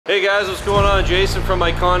Hey guys, what's going on? Jason from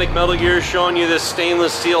Iconic Metal Gear showing you this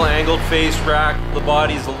stainless steel angled face rack. The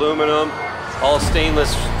body's aluminum, all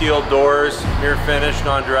stainless steel doors, mirror finish,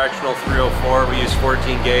 non-directional 304. We use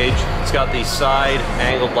 14 gauge. It's got these side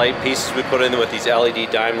angled light pieces we put in with these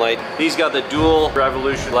LED dime light. These got the dual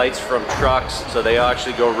revolution lights from trucks, so they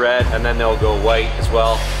actually go red and then they'll go white as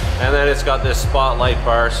well. And then it's got this spotlight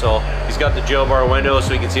bar, so he's got the Joe bar window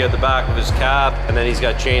so he can see at the back of his cab, and then he's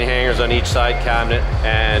got chain hangers on each side cabinet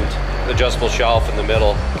and adjustable shelf in the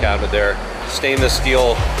middle cabinet there. Stainless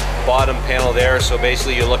steel bottom panel there, so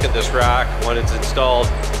basically you look at this rack when it's installed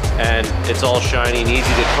and it's all shiny and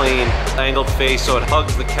easy to clean. Angled face, so it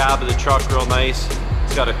hugs the cab of the truck real nice.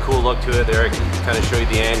 It's got a cool look to it there. I can kind of show you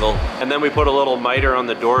the angle. And then we put a little miter on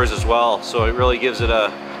the doors as well, so it really gives it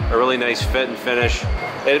a really nice fit and finish.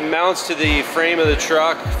 It mounts to the frame of the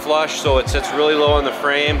truck flush, so it sits really low on the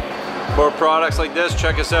frame. For products like this,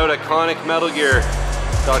 check us out at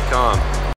iconicmetalgear.com.